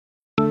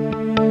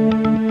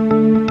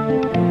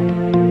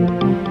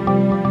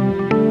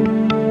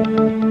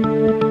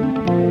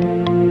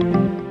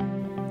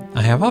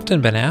I've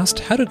often been asked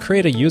how to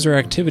create a user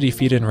activity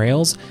feed in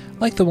Rails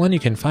like the one you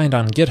can find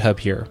on GitHub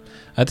here.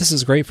 This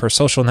is great for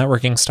social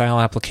networking style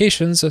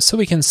applications so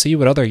we can see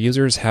what other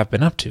users have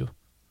been up to.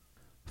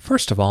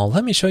 First of all,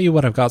 let me show you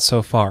what I've got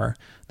so far.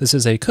 This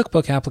is a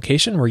cookbook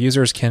application where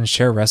users can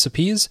share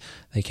recipes.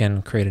 They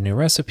can create a new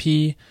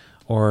recipe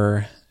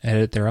or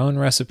edit their own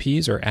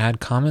recipes or add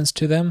comments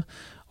to them,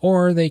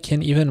 or they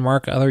can even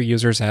mark other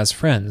users as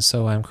friends.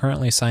 So I'm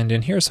currently signed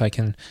in here so I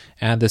can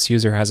add this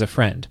user as a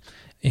friend.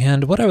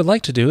 And what I would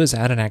like to do is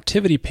add an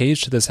activity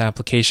page to this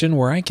application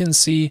where I can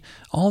see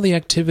all the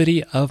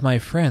activity of my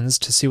friends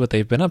to see what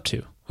they've been up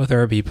to,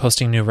 whether it be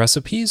posting new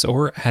recipes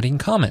or adding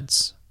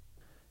comments.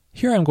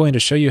 Here I'm going to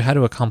show you how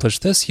to accomplish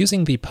this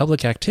using the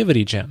public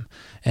activity gem.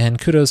 And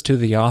kudos to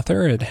the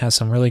author, it has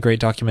some really great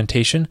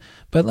documentation,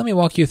 but let me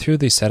walk you through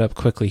the setup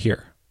quickly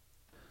here.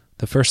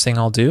 The first thing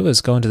I'll do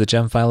is go into the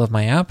gem file of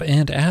my app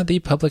and add the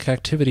public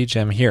activity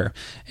gem here,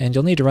 and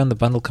you'll need to run the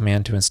bundle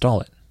command to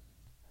install it.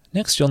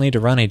 Next, you'll need to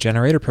run a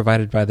generator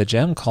provided by the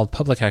gem called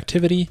public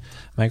activity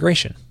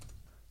migration.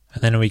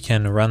 And then we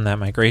can run that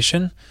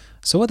migration.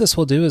 So what this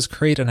will do is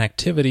create an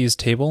activities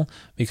table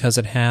because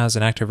it has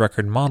an active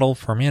record model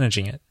for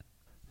managing it.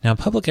 Now,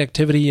 public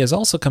activity is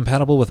also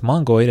compatible with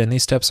Mongoid, and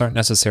these steps aren't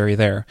necessary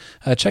there.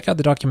 Check out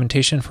the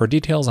documentation for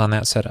details on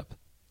that setup.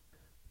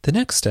 The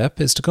next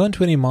step is to go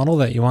into any model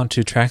that you want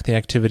to track the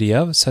activity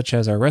of, such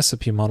as our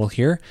recipe model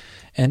here,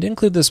 and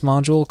include this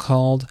module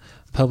called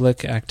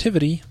public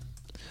activity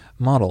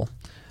model.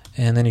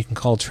 And then you can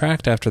call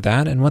tracked after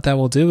that, and what that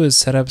will do is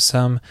set up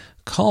some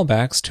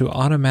callbacks to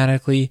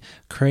automatically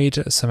create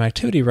some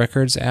activity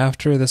records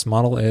after this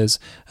model is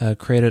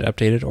created,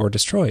 updated, or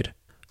destroyed.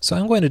 So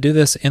I'm going to do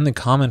this in the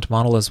comment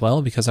model as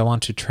well because I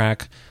want to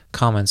track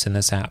comments in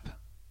this app.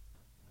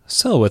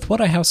 So with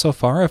what I have so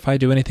far, if I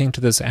do anything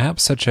to this app,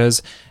 such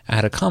as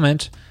add a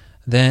comment,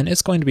 then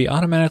it's going to be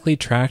automatically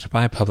tracked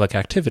by public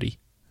activity.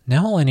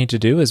 Now all I need to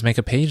do is make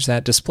a page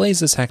that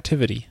displays this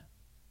activity.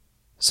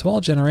 So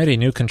I'll generate a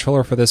new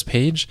controller for this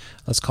page.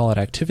 Let's call it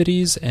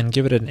activities and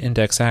give it an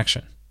index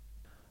action.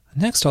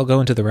 Next, I'll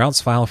go into the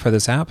routes file for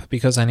this app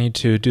because I need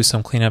to do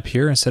some cleanup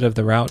here. Instead of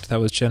the route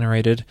that was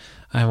generated,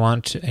 I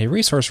want a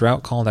resource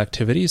route called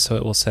activities, so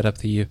it will set up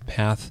the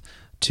path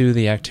to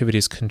the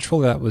activities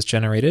controller that was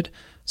generated.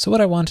 So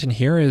what I want in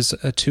here is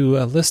to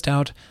list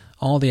out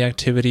all the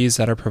activities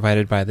that are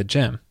provided by the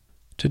gem.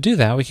 To do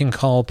that, we can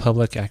call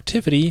public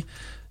activity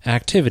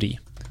activity,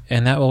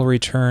 and that will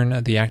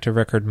return the active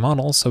record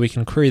model so we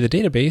can query the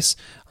database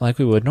like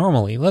we would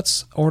normally.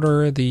 Let's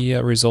order the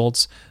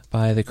results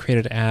by the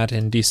created at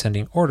in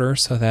descending order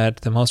so that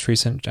the most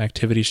recent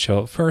activities show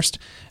up first,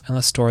 and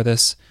let's store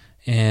this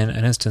in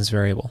an instance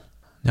variable.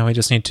 Now we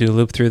just need to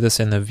loop through this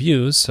in the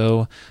views,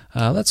 so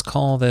let's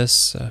call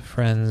this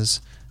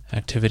friends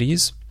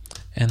activities,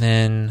 and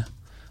then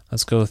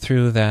let's go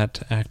through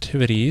that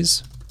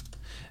activities.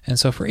 And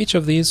so for each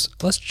of these,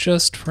 let's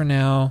just for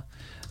now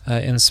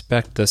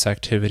inspect this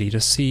activity to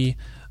see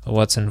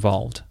what's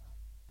involved.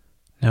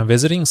 Now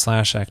visiting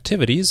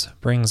 /activities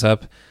brings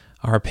up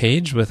our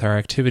page with our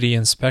activity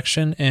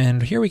inspection,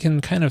 and here we can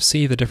kind of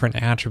see the different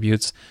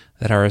attributes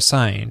that are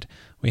assigned.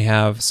 We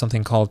have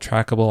something called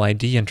trackable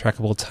ID and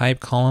trackable type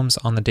columns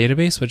on the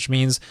database, which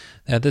means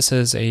that this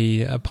is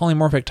a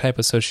polymorphic type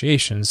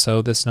association,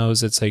 so this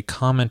knows it's a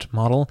comment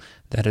model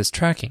that is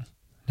tracking.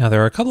 Now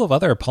there are a couple of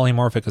other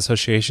polymorphic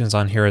associations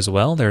on here as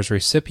well. There's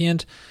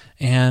recipient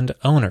and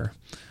owner.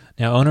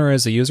 Now owner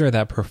is a user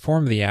that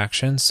performed the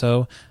action,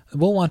 so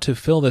we'll want to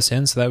fill this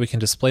in so that we can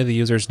display the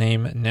user's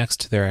name next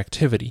to their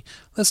activity.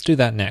 Let's do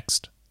that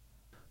next.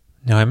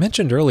 Now I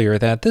mentioned earlier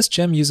that this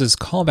gem uses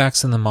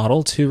callbacks in the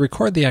model to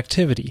record the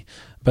activity,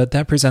 but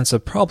that presents a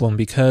problem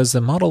because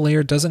the model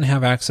layer doesn't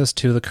have access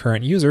to the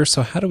current user,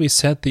 so how do we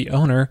set the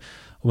owner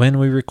when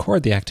we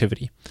record the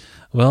activity?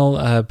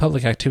 Well,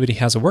 public activity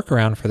has a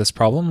workaround for this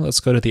problem. Let's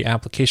go to the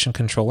application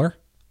controller.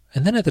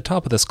 And then at the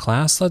top of this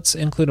class, let's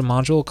include a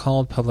module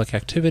called public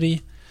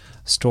activity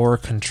store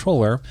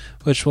controller,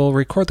 which will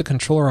record the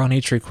controller on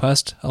each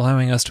request,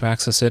 allowing us to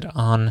access it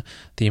on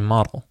the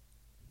model.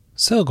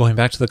 So going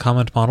back to the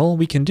comment model,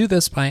 we can do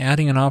this by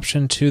adding an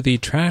option to the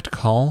tracked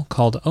call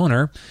called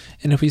owner,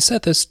 and if we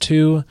set this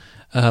to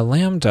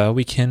lambda,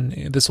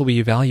 this will be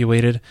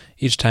evaluated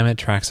each time it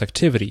tracks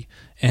activity,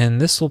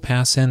 and this will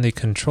pass in the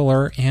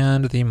controller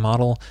and the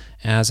model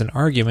as an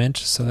argument,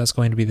 so that's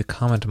going to be the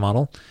comment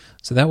model.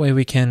 So that way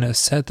we can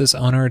set this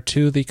owner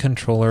to the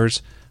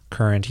controller's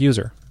current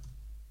user.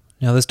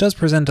 Now this does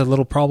present a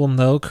little problem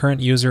though.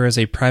 Current user is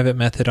a private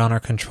method on our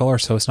controller,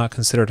 so it's not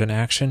considered an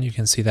action. You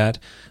can see that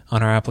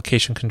on our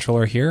application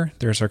controller here.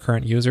 There's our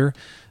current user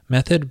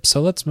method.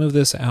 So let's move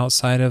this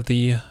outside of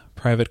the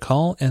private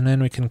call, and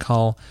then we can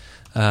call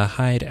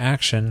hide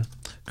action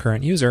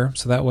current user,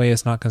 so that way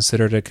it's not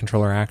considered a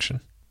controller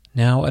action.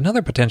 Now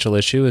another potential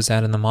issue is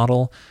that in the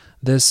model,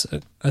 this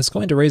is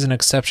going to raise an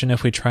exception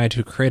if we try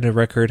to create a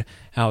record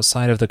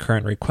outside of the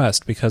current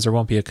request because there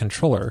won't be a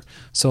controller.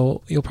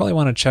 So you'll probably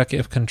want to check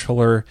if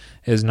controller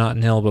is not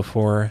nil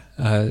before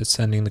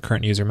sending the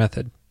current user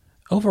method.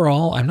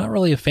 Overall, I'm not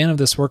really a fan of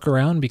this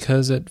workaround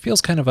because it feels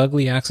kind of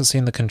ugly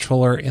accessing the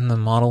controller in the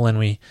model and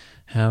we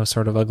have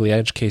sort of ugly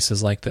edge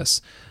cases like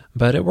this.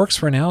 But it works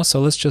for now, so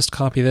let's just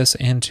copy this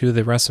into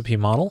the recipe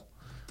model.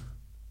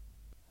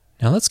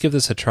 Now let's give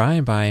this a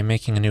try by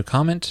making a new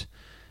comment.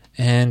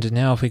 And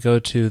now if we go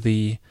to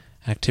the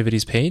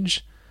activities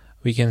page,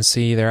 we can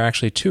see there are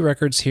actually two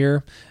records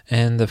here,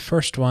 and the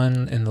first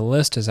one in the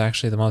list is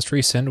actually the most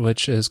recent,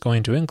 which is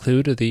going to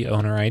include the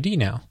owner ID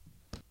now.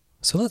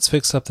 So let's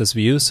fix up this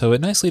view so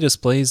it nicely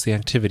displays the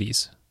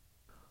activities.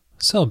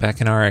 So back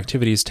in our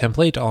activities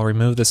template, I'll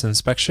remove this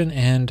inspection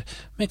and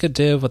make a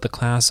div with the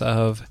class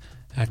of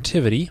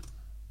activity.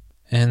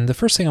 And the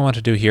first thing I want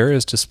to do here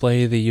is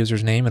display the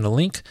user's name and a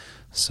link.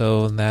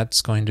 So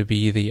that's going to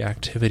be the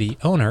activity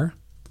owner.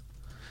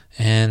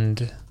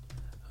 And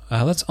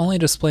let's only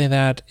display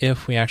that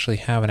if we actually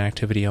have an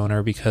activity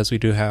owner because we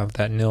do have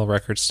that nil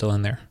record still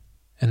in there.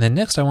 And then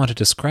next I want to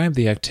describe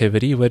the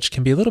activity, which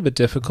can be a little bit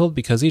difficult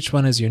because each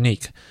one is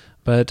unique.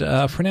 But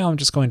for now I'm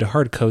just going to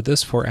hard code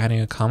this for adding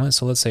a comment.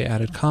 So let's say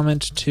added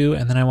comment to,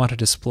 and then I want to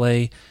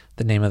display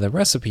the name of the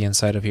recipe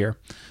inside of here.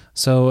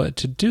 So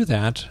to do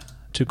that,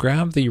 to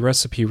grab the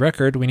recipe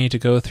record, we need to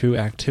go through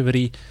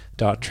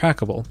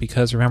activity.trackable,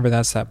 because remember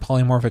that's that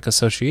polymorphic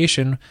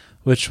association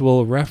which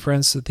will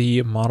reference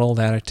the model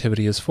that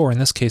activity is for, in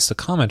this case the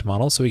comment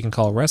model, so we can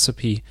call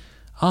recipe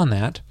on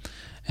that,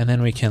 and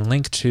then we can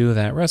link to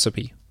that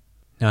recipe.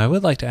 Now I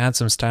would like to add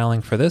some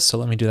styling for this, so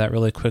let me do that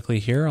really quickly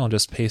here. I'll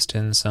just paste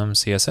in some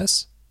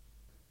CSS.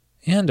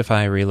 And if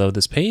I reload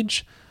this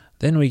page,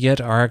 then we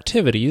get our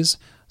activities.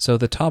 So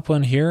the top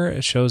one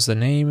here shows the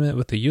name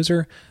with the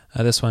user.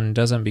 This one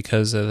doesn't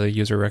because the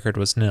user record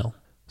was nil.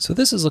 So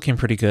this is looking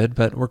pretty good,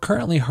 but we're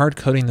currently hard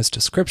coding this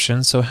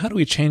description, so how do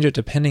we change it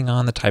depending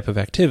on the type of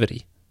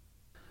activity?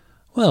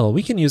 Well,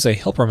 we can use a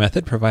helper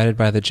method provided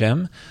by the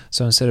gem.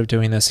 So instead of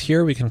doing this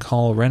here, we can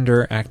call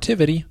render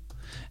activity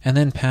and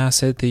then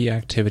pass it the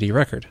activity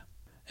record.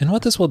 And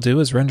what this will do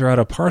is render out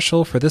a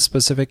partial for this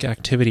specific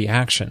activity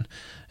action.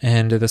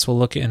 And this will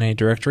look in a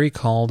directory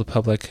called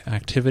public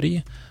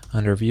activity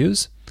under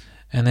views.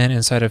 And then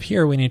inside of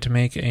here, we need to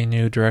make a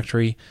new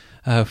directory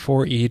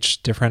for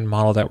each different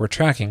model that we're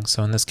tracking.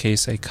 So in this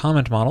case, a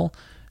comment model.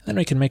 Then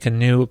we can make a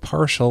new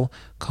partial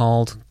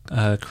called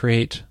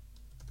create.html.arb.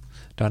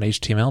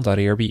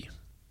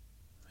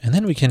 And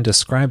then we can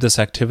describe this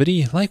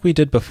activity like we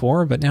did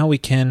before, but now we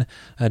can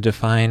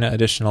define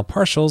additional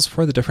partials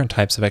for the different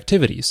types of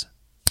activities.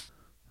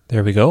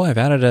 There we go. I've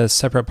added a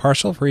separate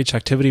partial for each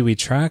activity we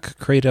track,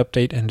 create,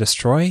 update, and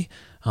destroy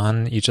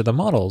on each of the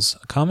models,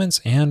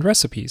 comments, and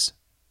recipes.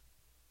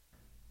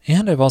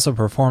 And I've also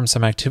performed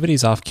some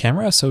activities off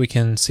camera so we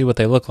can see what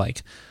they look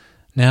like.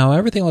 Now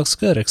everything looks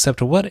good,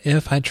 except what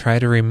if I try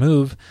to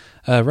remove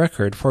a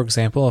record? For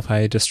example, if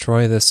I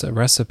destroy this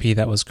recipe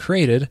that was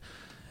created,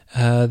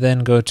 then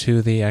go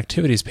to the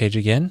activities page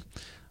again,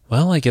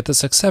 well, I get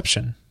this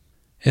exception.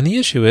 And the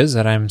issue is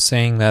that I'm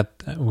saying that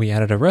we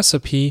added a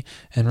recipe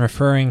and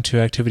referring to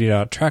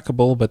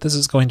activity.trackable, but this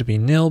is going to be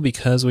nil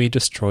because we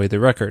destroyed the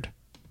record.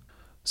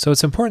 So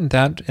it's important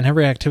that in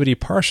every activity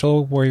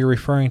partial where you're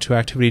referring to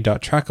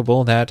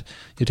activity.trackable that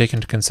you take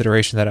into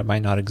consideration that it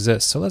might not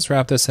exist. So let's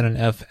wrap this in an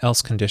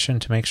if-else condition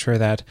to make sure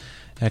that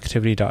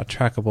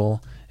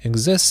activity.trackable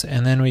exists,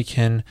 and then we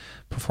can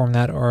perform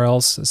that, or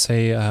else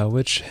say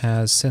which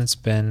has since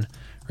been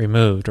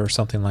removed or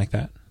something like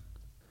that.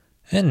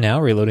 And now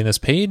reloading this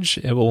page,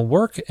 it will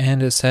work,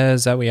 and it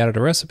says that we added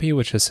a recipe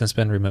which has since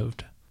been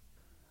removed.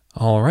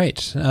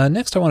 Alright,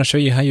 next I want to show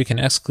you how you can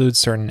exclude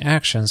certain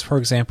actions. For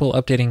example,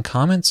 updating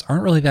comments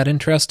aren't really that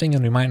interesting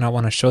and we might not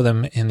want to show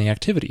them in the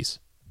activities.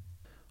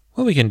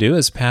 What we can do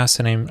is pass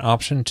in an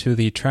option to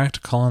the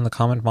tracked colon the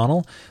comment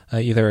model.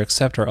 Either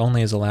accept or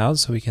only is allowed,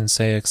 so we can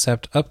say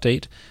accept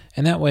update,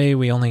 and that way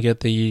we only get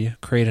the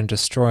create and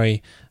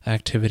destroy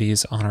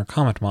activities on our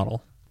comment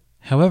model.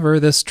 However,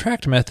 this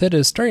tracked method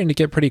is starting to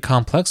get pretty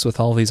complex with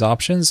all these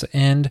options,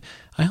 and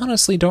I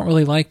honestly don't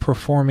really like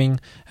performing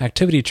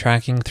activity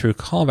tracking through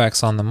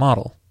callbacks on the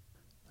model.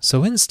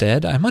 So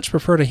instead, I much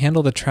prefer to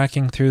handle the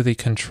tracking through the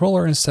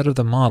controller instead of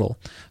the model.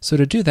 So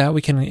to do that,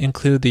 we can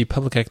include the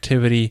public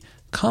activity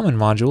common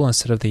module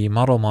instead of the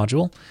model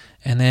module,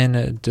 and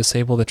then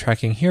disable the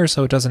tracking here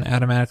so it doesn't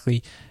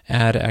automatically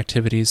add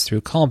activities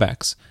through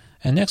callbacks.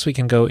 And next we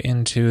can go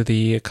into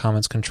the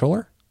comments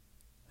controller.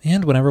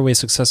 And whenever we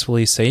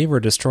successfully save or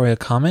destroy a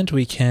comment,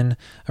 we can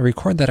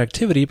record that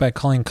activity by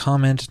calling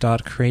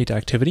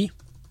comment.createActivity,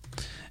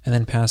 and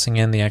then passing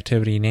in the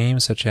activity name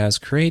such as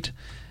create,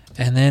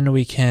 and then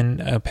we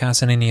can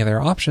pass in any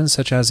other options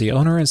such as the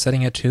owner and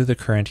setting it to the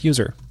current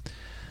user.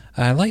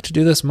 I like to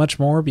do this much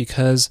more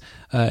because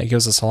it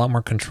gives us a lot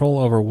more control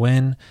over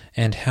when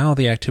and how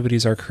the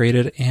activities are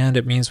created, and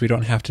it means we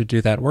don't have to do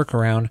that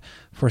workaround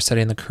for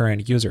setting the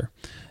current user.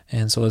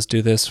 And so let's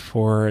do this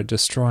for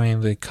destroying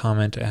the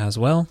comment as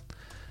well.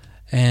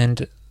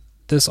 And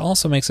this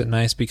also makes it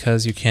nice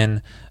because you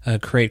can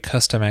create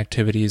custom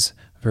activities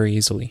very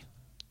easily.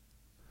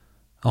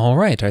 All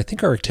right, I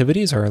think our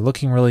activities are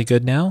looking really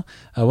good now.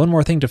 One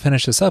more thing to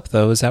finish this up,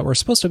 though, is that we're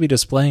supposed to be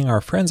displaying our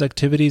friends'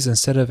 activities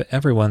instead of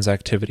everyone's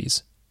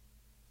activities.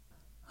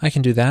 I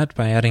can do that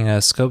by adding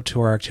a scope to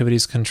our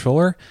activities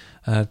controller,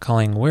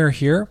 calling where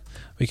here.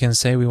 We can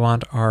say we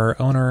want our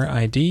owner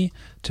ID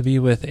to be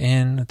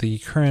within the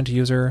current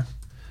user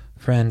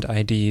friend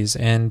IDs,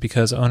 and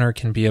because owner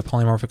can be a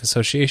polymorphic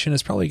association,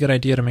 it's probably a good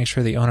idea to make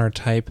sure the owner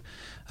type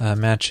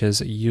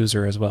matches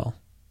user as well.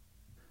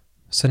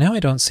 So now I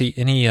don't see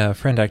any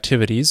friend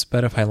activities,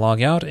 but if I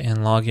log out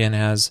and log in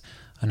as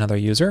another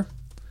user,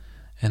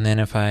 and then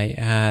if I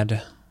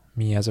add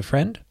me as a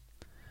friend,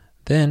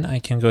 then I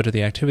can go to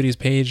the activities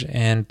page,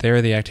 and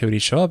there the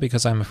activities show up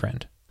because I'm a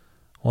friend.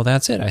 Well,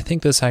 that's it. I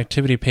think this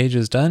activity page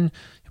is done.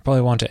 You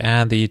probably want to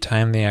add the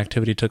time the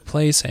activity took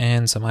place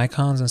and some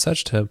icons and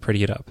such to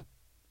pretty it up.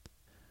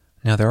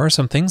 Now, there are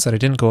some things that I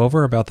didn't go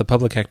over about the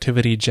public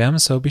activity gem,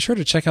 so be sure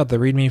to check out the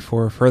README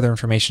for further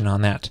information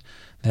on that.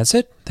 That's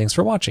it. Thanks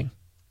for watching.